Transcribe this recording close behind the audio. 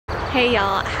Hey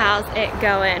y'all, how's it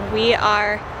going? We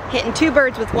are hitting two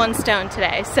birds with one stone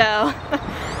today. So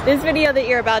this video that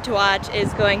you're about to watch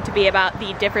is going to be about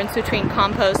the difference between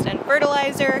compost and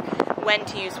fertilizer, when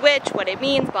to use which, what it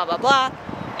means, blah blah blah.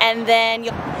 And then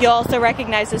you'll also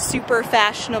recognize a super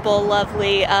fashionable,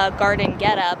 lovely garden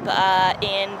getup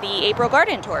in the April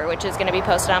garden tour, which is going to be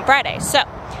posted on Friday. So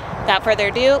without further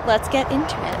ado, let's get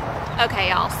into it.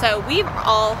 Okay y'all, so we've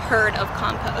all heard of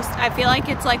compost. I feel like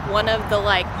it's like one of the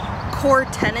core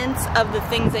tenets of the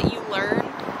things that you learn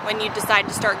when you decide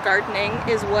to start gardening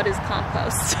is what is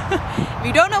compost. If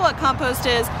you don't know what compost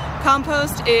is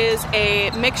a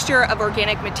mixture of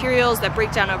organic materials that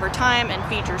break down over time and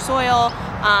feed your soil.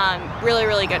 Really,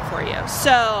 really good for you.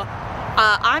 So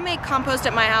I make compost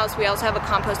at my house. We also have a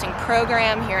composting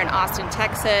program here in Austin,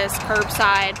 Texas,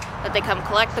 curbside, that they come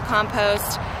collect the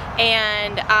compost.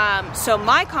 And so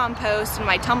my compost and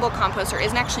my tumble composter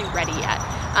isn't actually ready yet.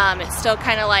 It's still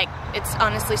kind of it's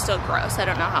honestly still gross. I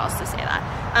don't know how else to say that.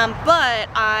 But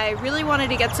I really wanted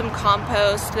to get some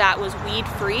compost that was weed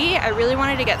free. I really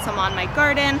wanted to get some on my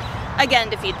garden, again,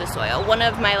 to feed the soil. One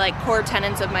of my core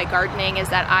tenets of my gardening is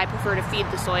that I prefer to feed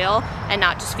the soil and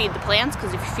not just feed the plants,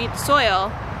 because if you feed the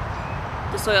soil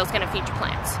is gonna feed your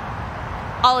plants.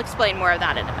 I'll explain more of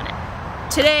that in a minute.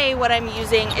 Today, what I'm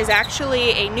using is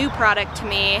actually a new product to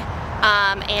me,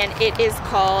 and it is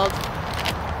called,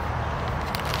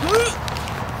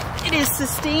 it is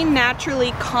Sustain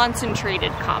Naturally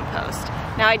Concentrated Compost.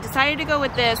 Now I decided to go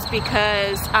with this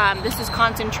because this is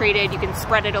concentrated, you can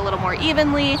spread it a little more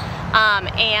evenly,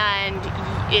 and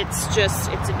it's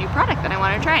a new product that I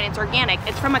want to try, and it's organic.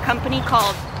 It's from a company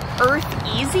called Earth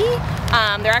Easy.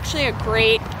 They're actually a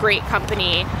great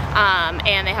company,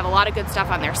 and they have a lot of good stuff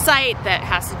on their site that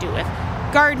has to do with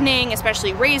gardening,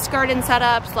 especially raised garden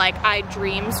setups. I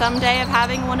dream someday of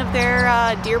having one of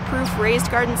their deer-proof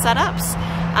raised garden setups,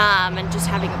 and just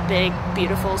having a big,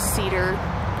 beautiful cedar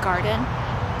garden.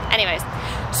 Anyways,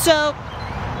 so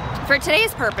for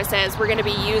today's purposes, we're gonna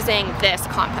be using this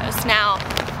compost. Now,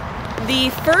 the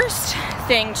first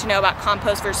thing to know about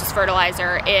compost versus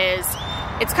fertilizer is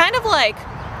it's kind of like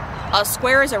a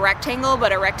square is a rectangle,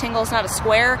 but a rectangle is not a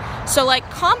square. So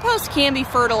compost can be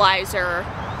fertilizer,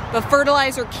 but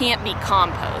fertilizer can't be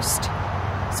compost.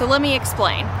 So let me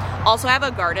explain. Also, I have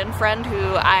a garden friend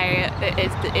who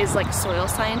is a soil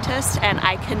scientist, and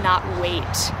I cannot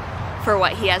wait for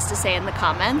what he has to say in the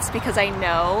comments, because I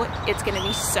know it's gonna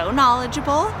be so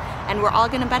knowledgeable and we're all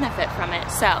gonna benefit from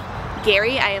it. So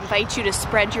Gary, I invite you to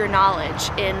spread your knowledge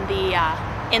in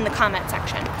the comment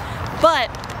section. But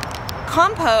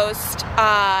compost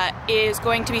is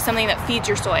going to be something that feeds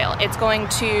your soil. It's going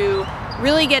to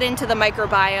really get into the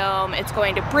microbiome. It's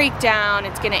going to break down.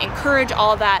 It's going to encourage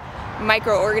all that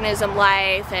microorganism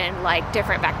life and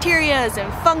different bacterias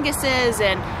and funguses,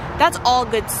 and that's all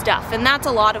good stuff. And that's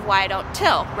a lot of why I don't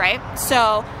till, right?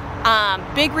 So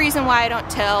big reason why I don't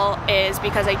till is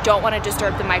because I don't want to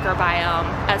disturb the microbiome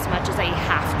as much as I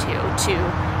have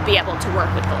to be able to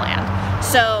work with the land.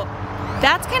 So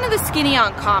that's kind of the skinny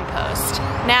on compost.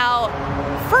 Now,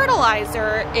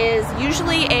 fertilizer is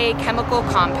usually a chemical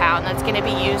compound that's going to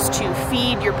be used to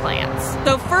feed your plants.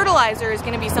 So fertilizer is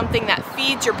going to be something that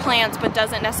feeds your plants but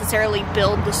doesn't necessarily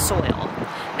build the soil.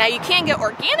 Now, you can get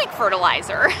organic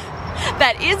fertilizer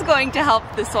that is going to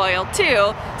help the soil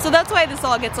too, so that's why this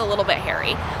all gets a little bit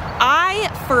hairy. I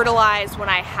fertilize when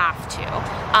I have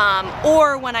to,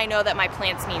 or when I know that my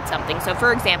plants need something. So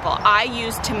for example, I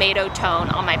use tomato tone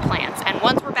on my plants, and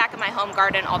once we're back in my home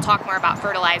garden, I'll talk more about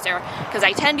fertilizer, because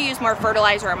I tend to use more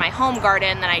fertilizer in my home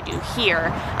garden than I do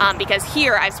here, because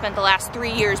here I've spent the last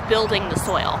 3 years building the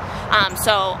soil.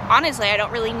 So honestly, I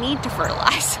don't really need to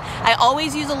fertilize. I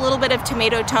always use a little bit of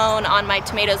tomato tone on my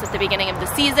tomatoes at the beginning of the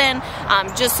season,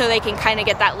 just so they can kind of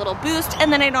get that little boost,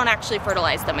 and then I don't actually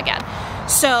fertilize them again.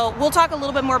 So we'll talk a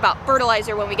little bit more about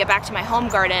fertilizer when we get back to my home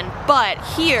garden, but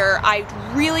here I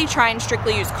really try and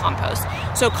strictly use compost.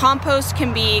 So compost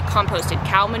can be composted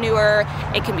cow manure,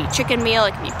 it can be chicken meal,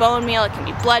 it can be bone meal, it can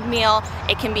be blood meal,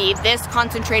 it can be this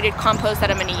concentrated compost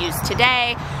that I'm going to use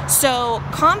today. So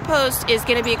compost is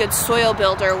going to be a good soil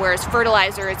builder, whereas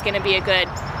fertilizer is going to be a good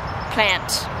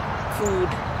plant food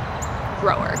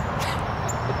grower.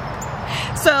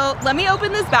 So let me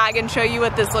open this bag and show you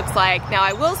what this looks like. Now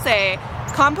I will say,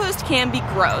 compost can be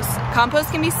gross.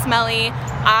 Compost can be smelly.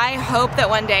 I hope that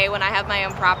one day when I have my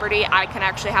own property, I can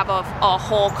actually have a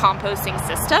whole composting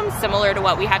system similar to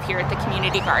what we have here at the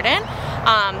community garden,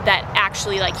 that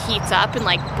actually heats up and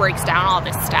breaks down all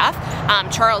this stuff.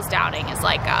 Charles Downing is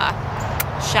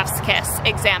a chef's kiss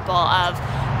example of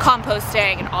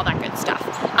composting and all that good stuff.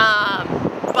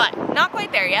 But not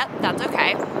quite there yet. That's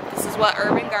okay. This is what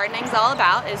urban gardening is all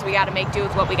about, is we got to make do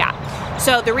with what we got.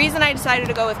 So the reason I decided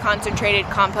to go with concentrated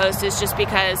compost is just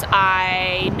because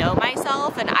I know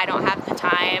myself and I don't have the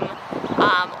time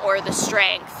or the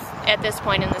strength at this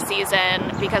point in the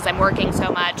season, because I'm working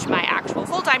so much, my actual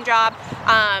full-time job,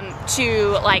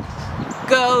 to like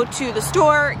go to the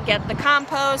store, get the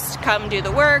compost, come do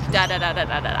the work,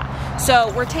 da-da-da-da-da-da.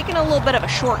 So we're taking a little bit of a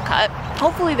shortcut.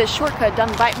 Hopefully this shortcut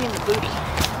doesn't bite me in the booty,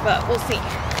 but we'll see.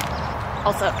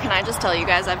 Also, can I just tell you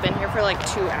guys, I've been here for like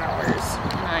 2 hours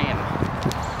and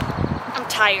I'm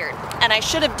tired. And I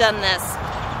should have done this.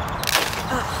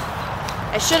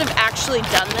 I should have actually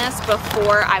done this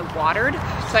before I watered,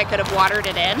 so I could have watered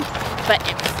it in, but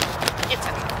it's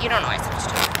okay. You don't know what I'm supposed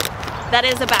to do. That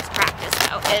is a best practice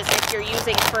though, is if you're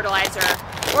using fertilizer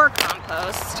or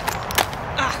compost.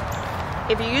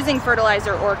 If you're using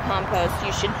fertilizer or compost,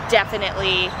 you should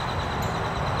definitely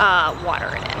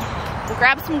water it in. We'll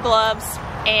grab some gloves,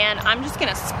 and I'm just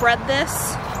gonna spread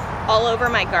this all over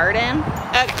my garden.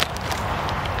 Okay.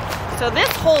 So this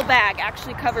whole bag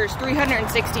actually covers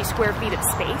 360 square feet of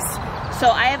space.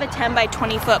 So I have a 10 by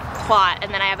 20 foot plot,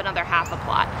 and then I have another half a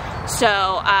plot.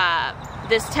 So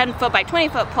this 10 foot by 20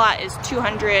 foot plot is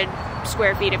 200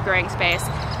 square feet of growing space,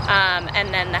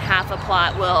 and then the half a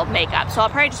plot will make up. So I'll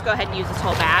probably just go ahead and use this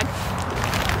whole bag.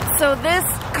 So this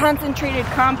concentrated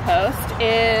compost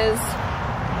is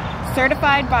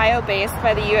certified bio-based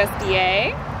by the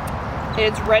USDA.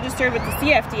 It's registered with the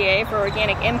CFDA for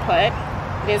organic input.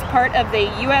 It is part of the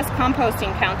U.S.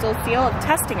 Composting Council Seal of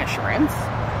Testing Assurance.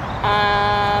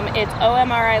 It's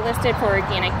OMRI listed for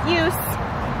organic use,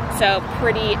 so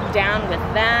pretty down with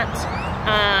that.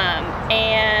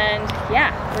 And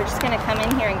yeah, we're just gonna come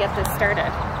in here and get this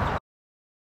started.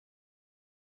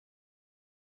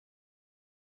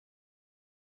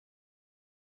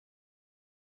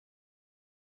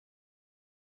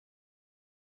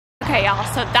 Okay, y'all,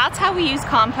 so that's how we use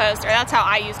compost, or that's how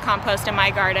I use compost in my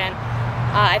garden.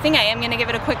 I think I am gonna give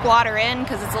it a quick water in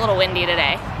because it's a little windy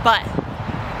today, but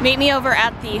meet me over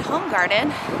at the home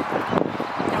garden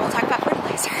and we'll talk about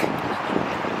fertilizer.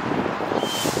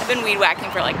 I've been weed whacking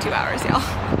for like 2 hours, y'all.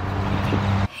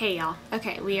 Hey y'all,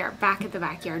 okay, we are back at the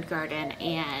backyard garden,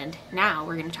 and now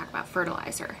we're gonna talk about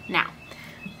fertilizer. Now,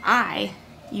 I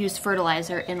use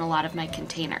fertilizer in a lot of my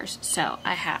containers. So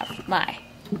I have my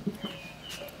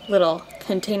little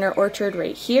container orchard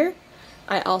right here.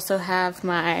 I also have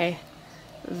my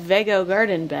Vego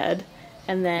garden bed,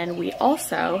 and then we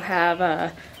also have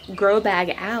a grow bag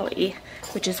alley,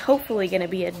 which is hopefully going to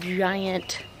be a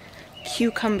giant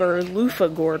cucumber loofah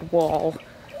gourd wall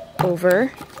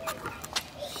over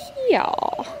here.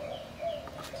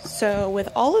 So with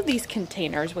all of these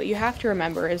containers, what you have to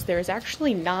remember is there's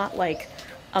actually not like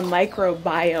a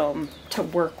microbiome to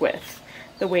work with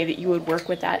the way that you would work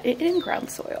with that in in-ground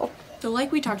soil. So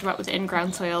like we talked about with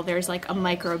in-ground soil, there's like a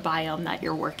microbiome that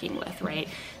you're working with, right?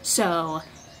 So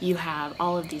you have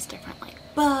all of these different like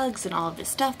bugs and all of this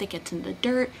stuff that gets in the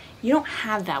dirt. You don't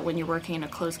have that when you're working in a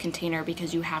closed container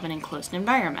because you have an enclosed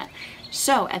environment.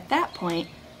 So at that point,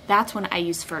 that's when I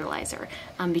use fertilizer,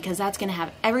 because that's gonna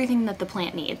have everything that the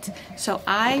plant needs. So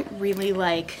I really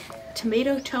like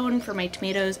tomato tone for my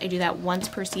tomatoes. I do that once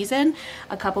per season,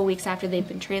 a couple weeks after they've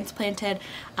been transplanted.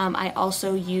 I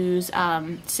also use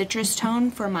citrus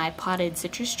tone for my potted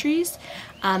citrus trees.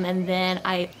 And then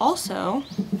I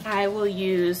will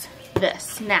use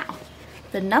this. Now,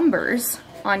 the numbers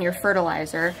on your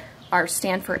fertilizer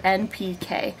stand for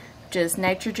NPK, which is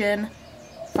nitrogen,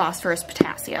 phosphorus,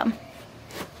 potassium.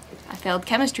 I failed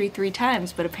chemistry 3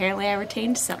 times, but apparently I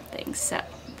retained something, so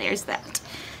there's that.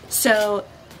 So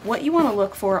what you want to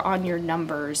look for on your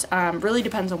numbers really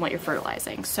depends on what you're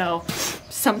fertilizing. So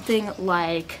something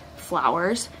like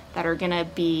flowers that are going to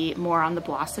be more on the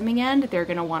blossoming end, they're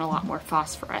going to want a lot more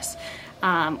phosphorus.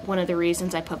 One of the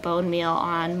reasons I put bone meal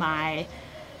on my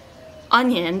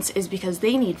onions is because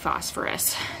they need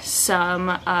phosphorus.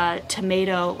 Some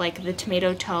tomato, like the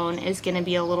tomato tone, is going to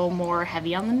be a little more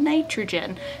heavy on the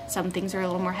nitrogen. Some things are a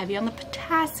little more heavy on the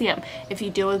potassium. If you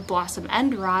deal with blossom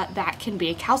end rot, that can be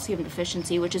a calcium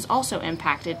deficiency, which is also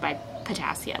impacted by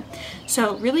potassium.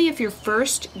 So really, if you're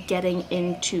first getting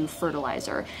into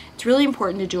fertilizer, it's really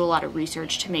important to do a lot of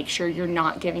research to make sure you're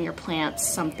not giving your plants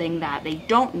something that they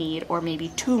don't need, or maybe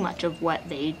too much of what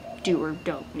they do or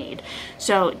don't need.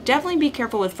 So definitely be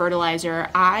careful with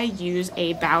fertilizer. I use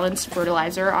a balanced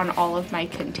fertilizer on all of my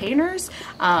containers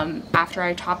after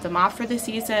I top them off for the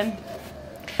season.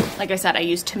 Like I said, I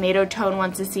use tomato tone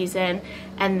once a season,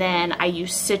 and then I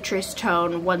use citrus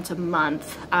tone once a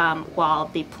month while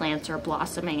the plants are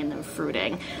blossoming and then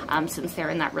fruiting, since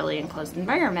they're in that really enclosed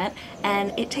environment.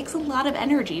 And it takes a lot of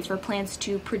energy for plants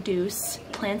to produce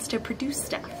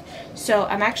stuff. So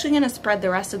I'm actually going to spread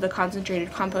the rest of the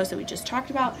concentrated compost that we just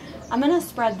talked about. I'm going to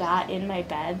spread that in my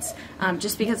beds,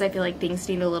 just because I feel like things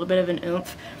need a little bit of an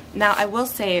oomph. Now I will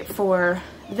say for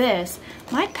this,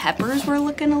 my peppers were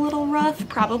looking a little rough,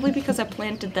 probably because I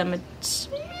planted them a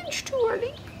smidge too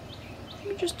early,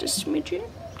 just a smidgen.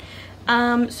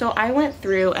 So I went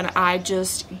through and I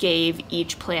just gave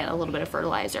each plant a little bit of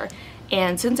fertilizer.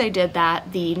 And since I did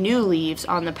that, the new leaves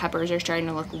on the peppers are starting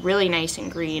to look really nice and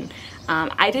green.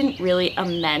 I didn't really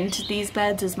amend these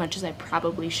beds as much as I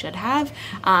probably should have,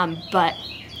 but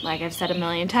like I've said a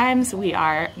million times, we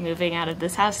are moving out of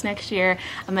this house next year.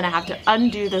 I'm gonna have to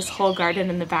undo this whole garden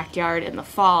in the backyard in the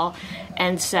fall,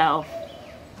 and so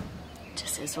it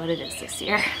just is what it is this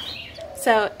year.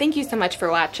 So thank you so much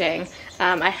for watching.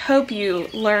 I hope you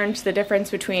learned the difference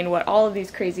between what all of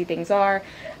these crazy things are.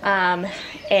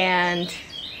 And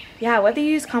yeah, whether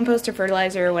you use compost or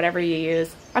fertilizer or whatever you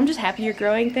use, I'm just happy you're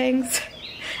growing things.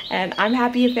 And I'm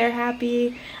happy if they're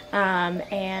happy.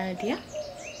 And yeah,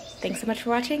 thanks so much for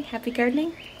watching. Happy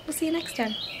gardening. We'll see you next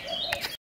time.